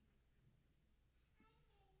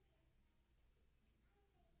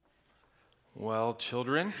Well,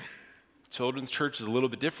 children's church is a little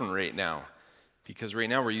bit different right now because right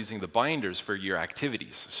now we're using the binders for your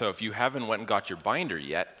activities. So if you haven't went and got your binder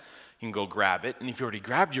yet, you can go grab it. And if you already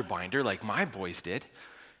grabbed your binder, like my boys did,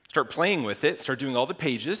 start playing with it, start doing all the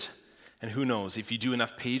pages. And who knows, if you do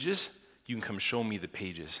enough pages, you can come show me the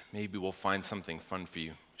pages. Maybe we'll find something fun for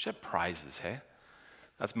you. We should have prizes, hey?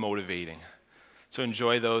 That's motivating. So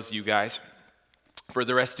enjoy those, you guys. For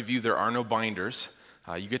the rest of you, there are no binders.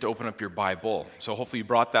 You get to open up your Bible. So hopefully you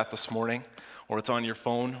brought that this morning, or it's on your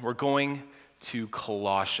phone. We're going to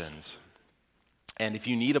Colossians. And if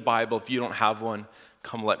you need a Bible, if you don't have one,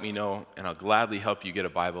 come let me know, and I'll gladly help you get a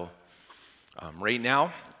Bible. Right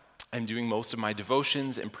now, I'm doing most of my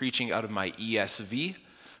devotions and preaching out of my ESV,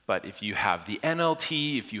 but if you have the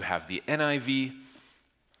NLT, if you have the NIV,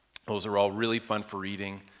 those are all really fun for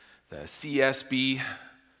reading. The CSB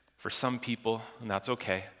for some people, and that's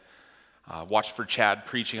okay. Watch for Chad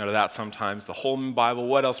preaching out of that sometimes. The Holman Bible,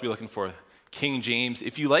 what else are we looking for? King James.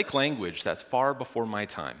 If you like language, that's far before my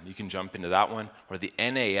time. You can jump into that one. Or the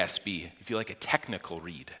NASB, if you like a technical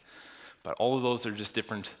read. But all of those are just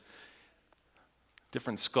different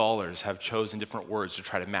scholars have chosen different words to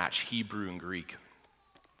try to match Hebrew and Greek.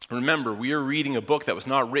 Remember, we are reading a book that was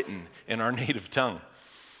not written in our native tongue.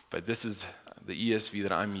 But this is the ESV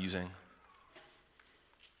that I'm using.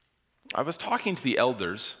 I was talking to the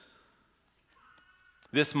elders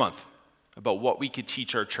this month about what we could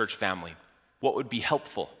teach our church family, what would be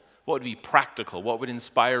helpful, what would be practical, what would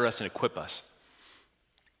inspire us and equip us.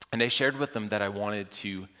 And I shared with them that I wanted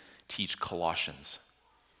to teach Colossians.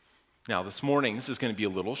 Now, this morning, this is going to be a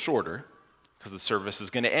little shorter because the service is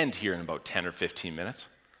going to end here in about 10 or 15 minutes.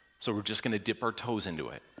 So we're just going to dip our toes into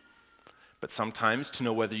it. But sometimes, to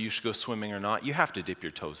know whether you should go swimming or not, you have to dip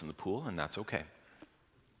your toes in the pool, and that's okay.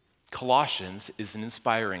 Colossians is an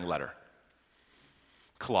inspiring letter.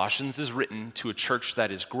 Colossians is written to a church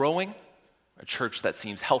that is growing, a church that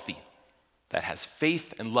seems healthy, that has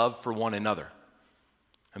faith and love for one another.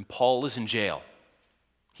 And Paul is in jail.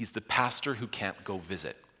 He's the pastor who can't go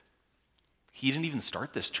visit. He didn't even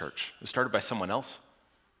start this church. It was started by someone else.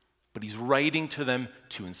 But he's writing to them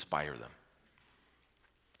to inspire them.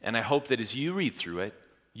 And I hope that as you read through it,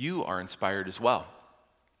 you are inspired as well.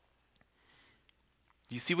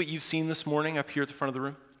 Do you see what you've seen this morning up here at the front of the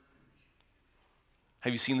room?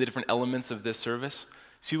 Have you seen the different elements of this service?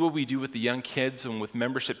 See what we do with the young kids and with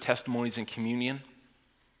membership testimonies and communion?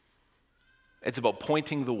 It's about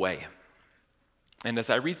pointing the way. And as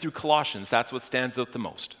I read through Colossians, that's what stands out the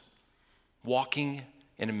most. Walking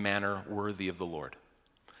in a manner worthy of the Lord.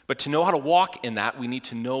 But to know how to walk in that, we need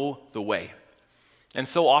to know the way. And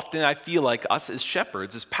so often I feel like us as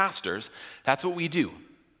shepherds, as pastors, that's what we do,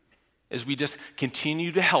 is we just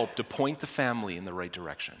continue to help to point the family in the right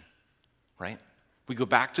direction, right? We go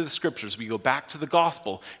back to the scriptures, we go back to the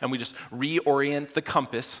gospel, and we just reorient the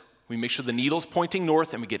compass. We make sure the needle's pointing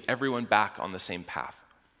north, and we get everyone back on the same path.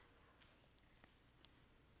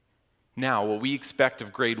 Now, what we expect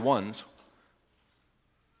of grade ones,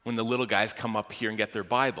 when the little guys come up here and get their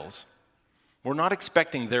Bibles, we're not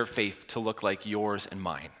expecting their faith to look like yours and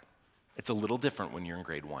mine. It's a little different when you're in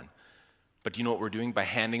grade 1. But do you know what we're doing by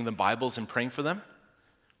handing them Bibles and praying for them?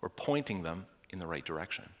 We're pointing them in the right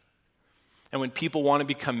direction. And when people want to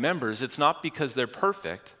become members, it's not because they're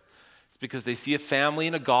perfect. It's because they see a family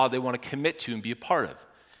and a God they want to commit to and be a part of.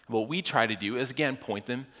 And what we try to do is, again, point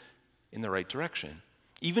them in the right direction.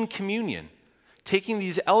 Even communion. Taking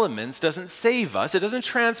these elements doesn't save us. It doesn't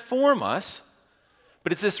transform us.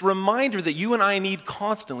 But it's this reminder that you and I need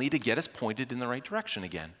constantly to get us pointed in the right direction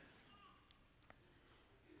again.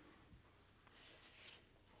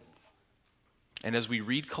 And as we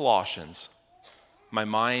read Colossians, my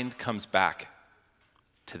mind comes back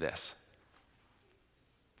to this.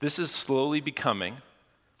 This is slowly becoming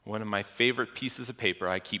one of my favorite pieces of paper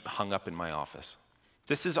I keep hung up in my office.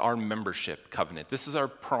 This is our membership covenant. This is our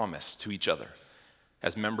promise to each other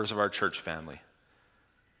as members of our church family.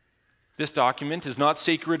 This document is not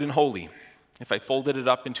sacred and holy. If I folded it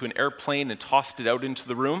up into an airplane and tossed it out into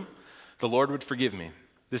the room, the Lord would forgive me.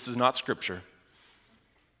 This is not scripture.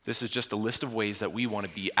 This is just a list of ways that we want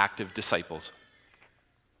to be active disciples.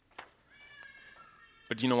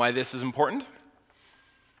 But do you know why this is important?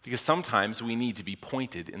 Because sometimes we need to be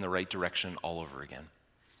pointed in the right direction all over again.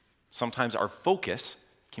 Sometimes our focus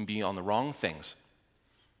can be on the wrong things.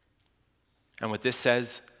 And what this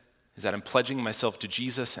says is that I'm pledging myself to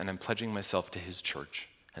Jesus and I'm pledging myself to his church.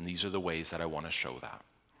 And these are the ways that I want to show that.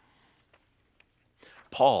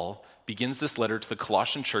 Paul begins this letter to the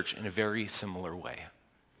Colossian church in a very similar way.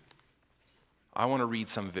 I want to read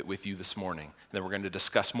some of it with you this morning, and then we're going to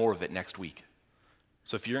discuss more of it next week.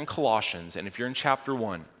 So if you're in Colossians and if you're in chapter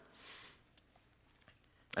 1,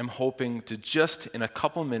 I'm hoping to just in a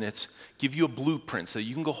couple minutes give you a blueprint so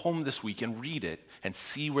you can go home this week and read it and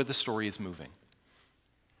see where the story is moving.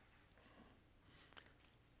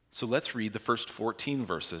 So let's read the first 14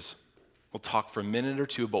 verses. We'll talk for a minute or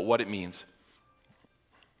two about what it means.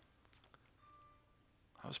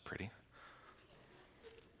 That was pretty.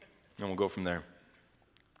 And we'll go from there.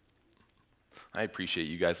 I appreciate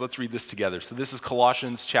you guys. Let's read this together. So this is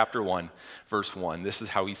Colossians chapter 1, verse 1. This is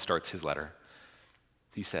how he starts his letter.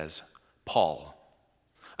 He says, Paul,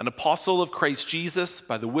 an apostle of Christ Jesus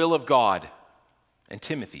by the will of God, and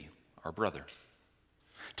Timothy, our brother,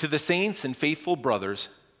 to the saints and faithful brothers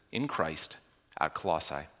in Christ at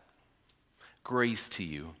Colossae, grace to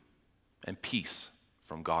you and peace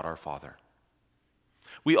from God our Father.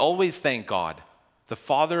 We always thank God, the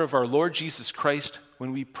Father of our Lord Jesus Christ,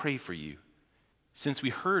 when we pray for you, since we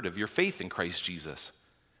heard of your faith in Christ Jesus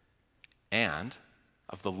and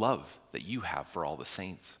of the love that you have for all the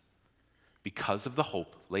saints, because of the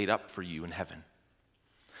hope laid up for you in heaven.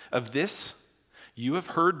 Of this you have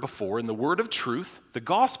heard before in the word of truth, the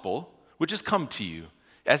gospel, which has come to you,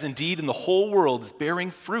 as indeed in the whole world is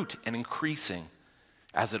bearing fruit and increasing,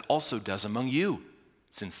 as it also does among you,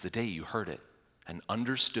 since the day you heard it and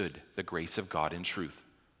understood the grace of God in truth,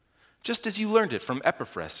 just as you learned it from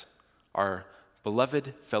Epaphras, our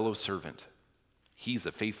beloved fellow servant. He's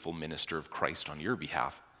a faithful minister of Christ on your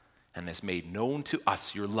behalf and has made known to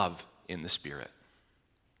us your love in the Spirit.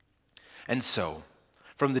 And so,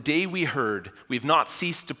 from the day we heard, we have not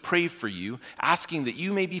ceased to pray for you, asking that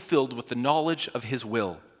you may be filled with the knowledge of his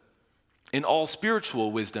will, in all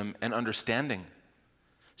spiritual wisdom and understanding,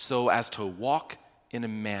 so as to walk in a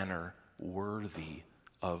manner worthy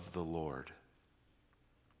of the Lord.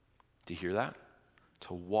 Do you hear that?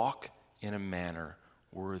 To walk in a manner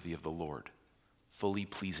worthy of the Lord, fully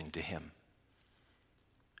pleasing to him.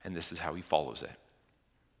 And this is how he follows it.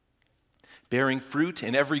 Bearing fruit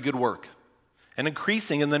in every good work, and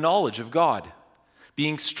increasing in the knowledge of God,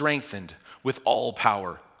 being strengthened with all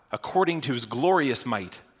power, according to his glorious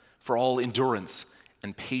might, for all endurance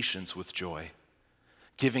and patience with joy,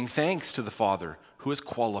 giving thanks to the Father who has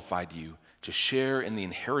qualified you to share in the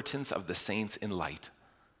inheritance of the saints in light.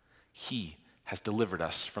 He has delivered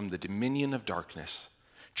us from the dominion of darkness,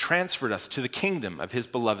 transferred us to the kingdom of his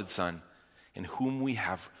beloved Son, in whom we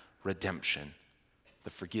have redemption, the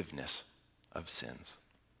forgiveness of sins.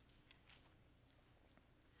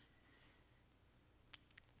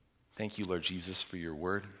 Thank you, Lord Jesus, for your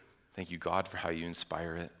word. Thank you, God, for how you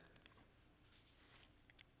inspire it.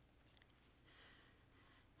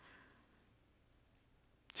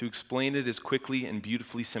 To explain it as quickly and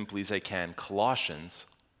beautifully simply as I can, Colossians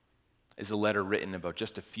is a letter written about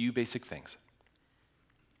just a few basic things.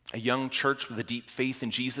 A young church with a deep faith in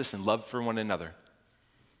Jesus and love for one another,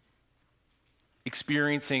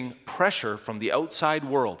 experiencing pressure from the outside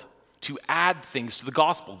world to add things to the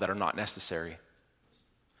gospel that are not necessary.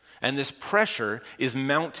 And this pressure is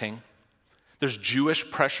mounting. There's Jewish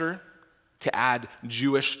pressure to add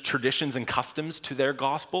Jewish traditions and customs to their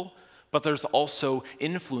gospel, but there's also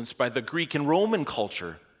influence by the Greek and Roman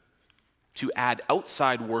culture to add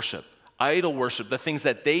outside worship, idol worship, the things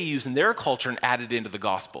that they use in their culture and add it into the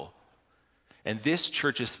gospel. And this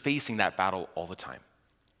church is facing that battle all the time.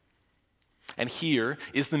 And here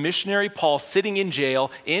is the missionary Paul sitting in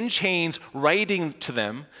jail, in chains, writing to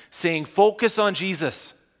them, saying, focus on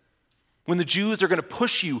Jesus. When the Jews are going to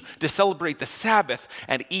push you to celebrate the Sabbath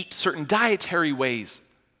and eat certain dietary ways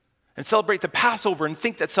and celebrate the Passover and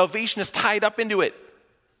think that salvation is tied up into it,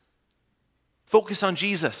 focus on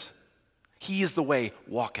Jesus. He is the way,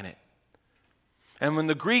 walk in it. And when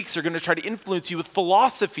the Greeks are going to try to influence you with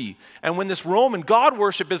philosophy, and when this Roman God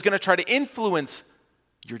worship is going to try to influence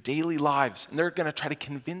your daily lives, and they're going to try to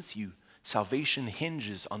convince you salvation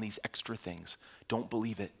hinges on these extra things, don't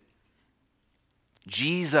believe it.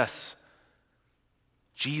 Jesus,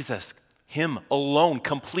 him alone,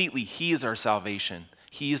 completely, he is our salvation.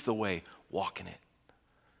 He is the way, walk in it.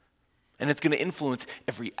 And it's going to influence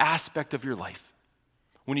every aspect of your life.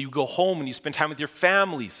 When you go home and you spend time with your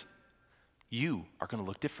families, you are going to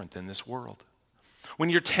look different than this world.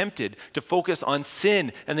 When you're tempted to focus on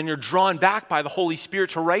sin and then you're drawn back by the Holy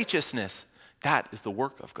Spirit to righteousness, that is the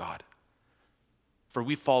work of God. For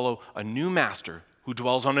we follow a new master who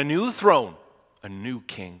dwells on a new throne, a new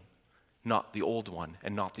king, not the old one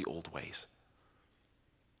and not the old ways.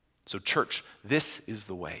 So church, this is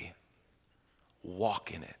the way.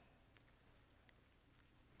 Walk in it.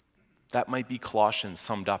 That might be Colossians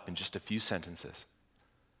summed up in just a few sentences.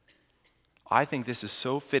 I think this is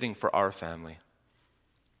so fitting for our family.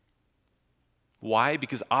 Why?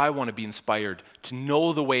 Because I want to be inspired to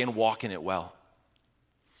know the way and walk in it well.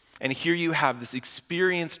 And here you have this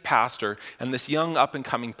experienced pastor and this young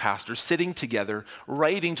up-and-coming pastor sitting together,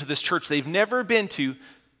 writing to this church they've never been to,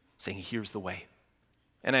 saying, here's the way.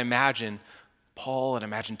 And I imagine Paul and I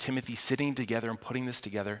imagine Timothy sitting together and putting this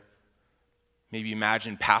together. Maybe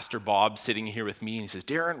imagine Pastor Bob sitting here with me and he says,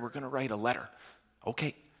 Darren, we're going to write a letter.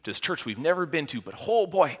 Okay, to this church we've never been to, but oh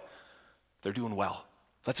boy, they're doing well.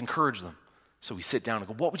 Let's encourage them. So we sit down and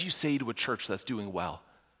go, what would you say to a church that's doing well?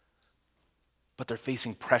 But they're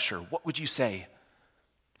facing pressure. What would you say?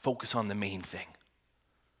 Focus on the main thing.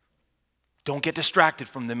 Don't get distracted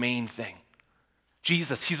from the main thing.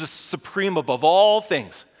 Jesus, he's a supreme above all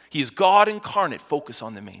things. He is God incarnate. Focus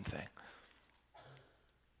on the main thing.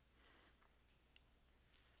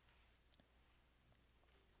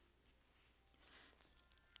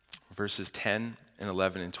 Verses 10 and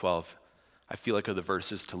 11 and 12, I feel like are the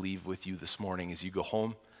verses to leave with you this morning as you go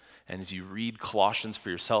home and as you read Colossians for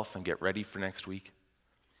yourself and get ready for next week.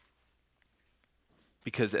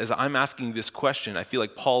 Because as I'm asking this question, I feel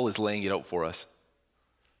like Paul is laying it out for us.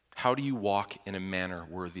 How do you walk in a manner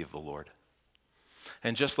worthy of the Lord?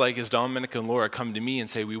 And just like as Dominic and Laura come to me and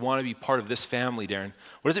say, we want to be part of this family, Darren,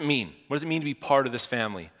 what does it mean? What does it mean to be part of this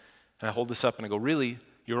family? And I hold this up and I go, really?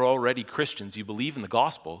 You're already Christians. You believe in the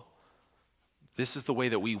gospel. This is the way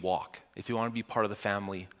that we walk. If you want to be part of the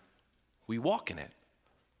family, we walk in it.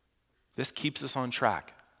 This keeps us on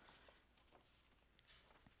track.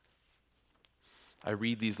 I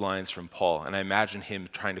read these lines from Paul, and I imagine him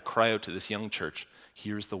trying to cry out to this young church,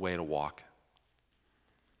 here's the way to walk.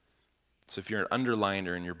 So if you're an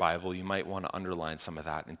underliner in your Bible, you might want to underline some of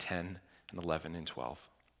that in 10 and 11 and 12.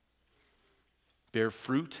 Bear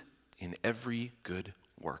fruit in every good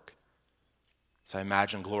work. So I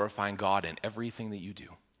imagine glorifying God in everything that you do.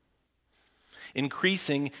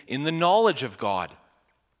 Increasing in the knowledge of God.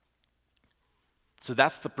 So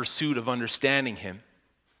that's the pursuit of understanding him.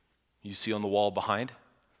 You see on the wall behind,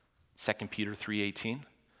 2 Peter 3:18.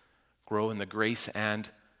 Grow in the grace and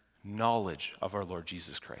knowledge of our Lord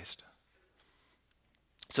Jesus Christ.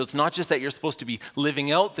 So it's not just that you're supposed to be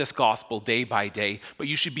living out this gospel day by day, but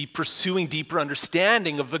you should be pursuing deeper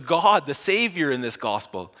understanding of the God, the Savior in this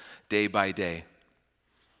gospel, day by day.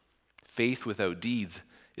 Faith without deeds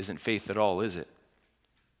isn't faith at all, is it?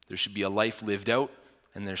 There should be a life lived out,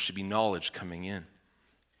 and there should be knowledge coming in.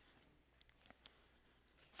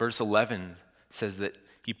 Verse 11 says that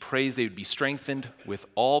he prays they would be strengthened with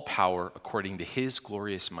all power according to his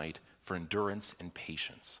glorious might for endurance and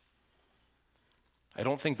patience. I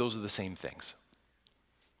don't think those are the same things.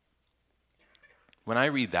 When I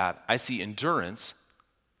read that, I see endurance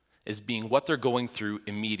as being what they're going through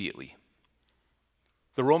immediately.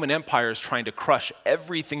 The Roman Empire is trying to crush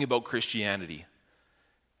everything about Christianity.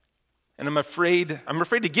 And I'm afraid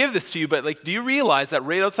to give this to you, but do you realize that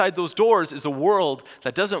right outside those doors is a world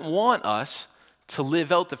that doesn't want us to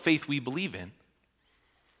live out the faith we believe in?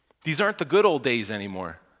 These aren't the good old days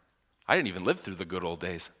anymore. I didn't even live through the good old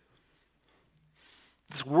days.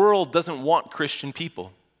 This world doesn't want Christian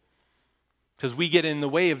people because we get in the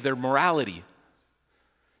way of their morality.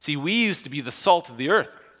 See, we used to be the salt of the earth.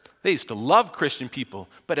 They used to love Christian people,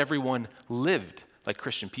 but everyone lived like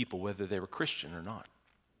Christian people, whether they were Christian or not.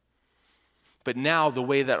 But now, the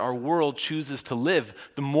way that our world chooses to live,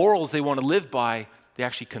 the morals they want to live by, they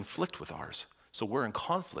actually conflict with ours. So we're in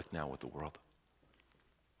conflict now with the world.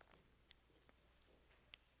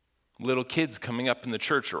 Little kids coming up in the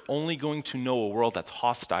church are only going to know a world that's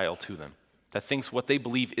hostile to them, that thinks what they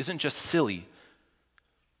believe isn't just silly,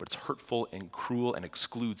 but it's hurtful and cruel and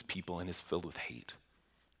excludes people and is filled with hate.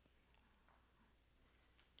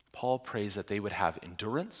 Paul prays that they would have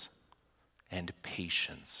endurance and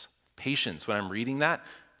patience. Patience, when I'm reading that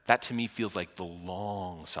to me feels like the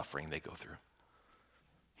long suffering they go through.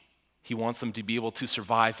 He wants them to be able to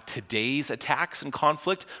survive today's attacks and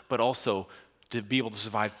conflict, but also to be able to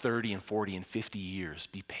survive 30 and 40 and 50 years.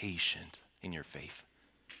 Be patient in your faith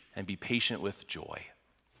and be patient with joy.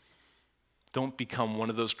 Don't become one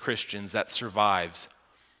of those Christians that survives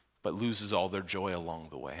but loses all their joy along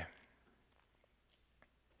the way.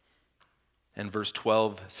 And verse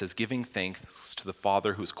 12 says, giving thanks to the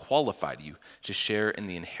Father who has qualified you to share in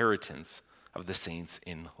the inheritance of the saints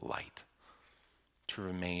in light. To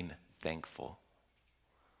remain thankful.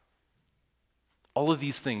 All of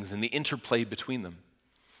these things and the interplay between them.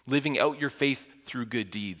 Living out your faith through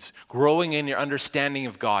good deeds. Growing in your understanding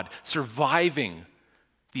of God. Surviving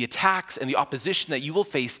the attacks and the opposition that you will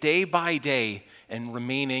face day by day and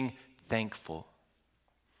remaining thankful.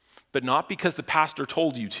 but not because the pastor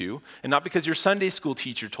told you to, and not because your Sunday school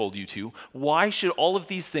teacher told you to. Why should all of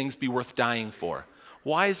these things be worth dying for?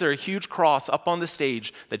 Why is there a huge cross up on the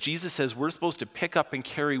stage that Jesus says we're supposed to pick up and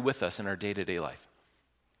carry with us in our day-to-day life?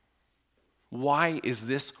 Why is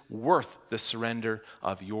this worth the surrender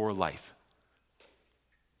of your life?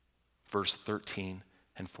 Verse 13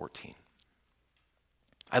 and 14.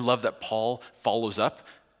 I love that Paul follows up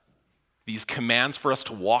these commands for us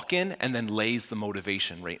to walk in and then lays the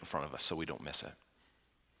motivation right in front of us so we don't miss it.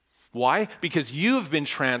 Why? Because you have been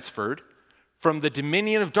transferred from the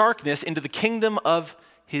dominion of darkness into the kingdom of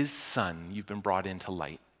his Son. You've been brought into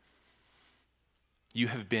light. You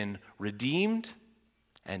have been redeemed,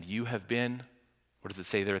 and you have been, what does it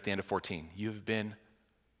say there at the end of 14? You have been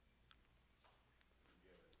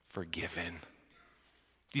forgiven.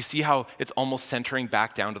 Do you see how it's almost centering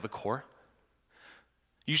back down to the core?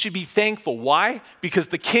 You should be thankful. Why? Because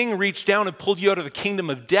the King reached down and pulled you out of the kingdom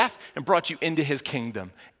of death and brought you into his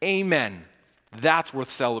kingdom. Amen. That's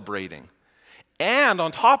worth celebrating. And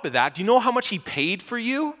on top of that, do you know how much he paid for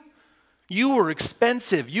you? You were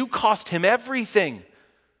expensive. You cost him everything.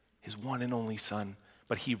 His one and only Son.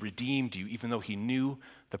 But he redeemed you even though he knew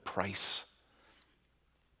the price.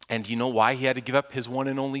 And you know why he had to give up his one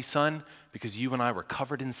and only Son? Because you and I were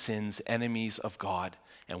covered in sins, enemies of God,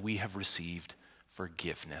 and we have received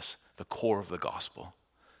forgiveness, the core of the gospel.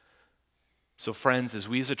 So friends, as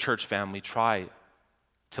we as a church family try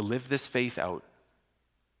to live this faith out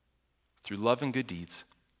through love and good deeds,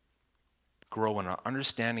 grow in our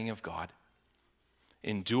understanding of God,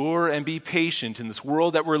 endure and be patient in this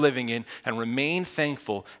world that we're living in, and remain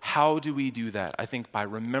thankful, how do we do that? I think by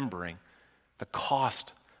remembering the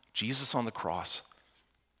cost of Jesus on the cross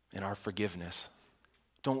and our forgiveness.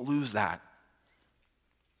 Don't lose that.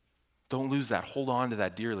 Don't lose that. Hold on to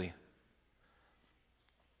that dearly.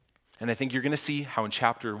 And I think you're going to see how in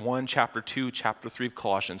chapter 1, chapter 2, chapter 3 of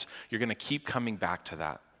Colossians, you're going to keep coming back to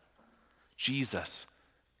that. Jesus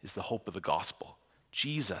is the hope of the gospel.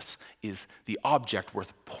 Jesus is the object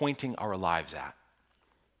worth pointing our lives at.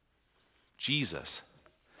 Jesus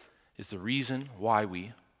is the reason why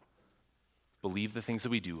we believe the things that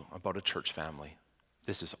we do about a church family.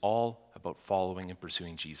 This is all about following and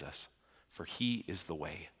pursuing Jesus, for he is the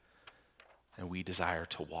way, and we desire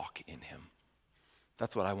to walk in him.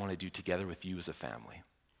 That's what I want to do together with you as a family,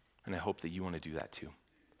 and I hope that you want to do that too.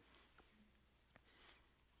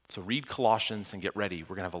 So read Colossians and get ready.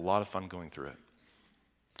 We're going to have a lot of fun going through it.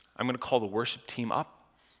 I'm going to call the worship team up.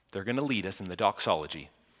 They're going to lead us in the doxology,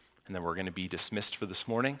 and then we're going to be dismissed for this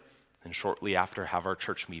morning, and shortly after have our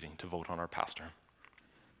church meeting to vote on our pastor.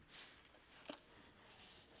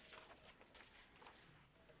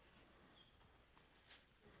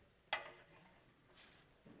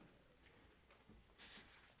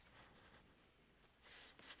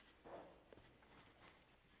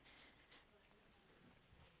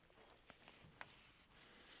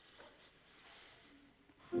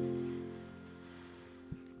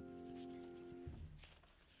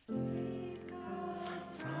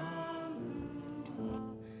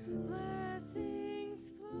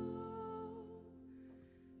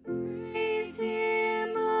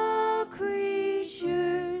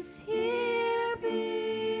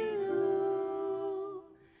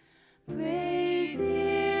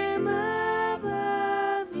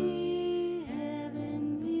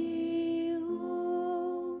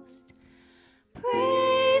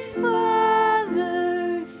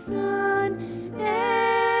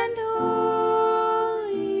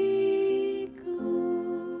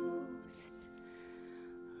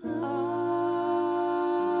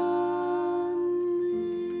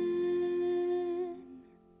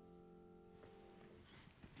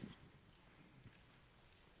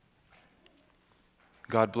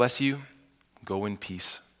 God bless you. Go in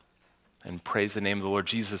peace. And praise the name of the Lord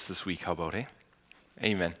Jesus this week. How about, eh?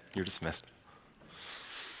 Amen. You're dismissed.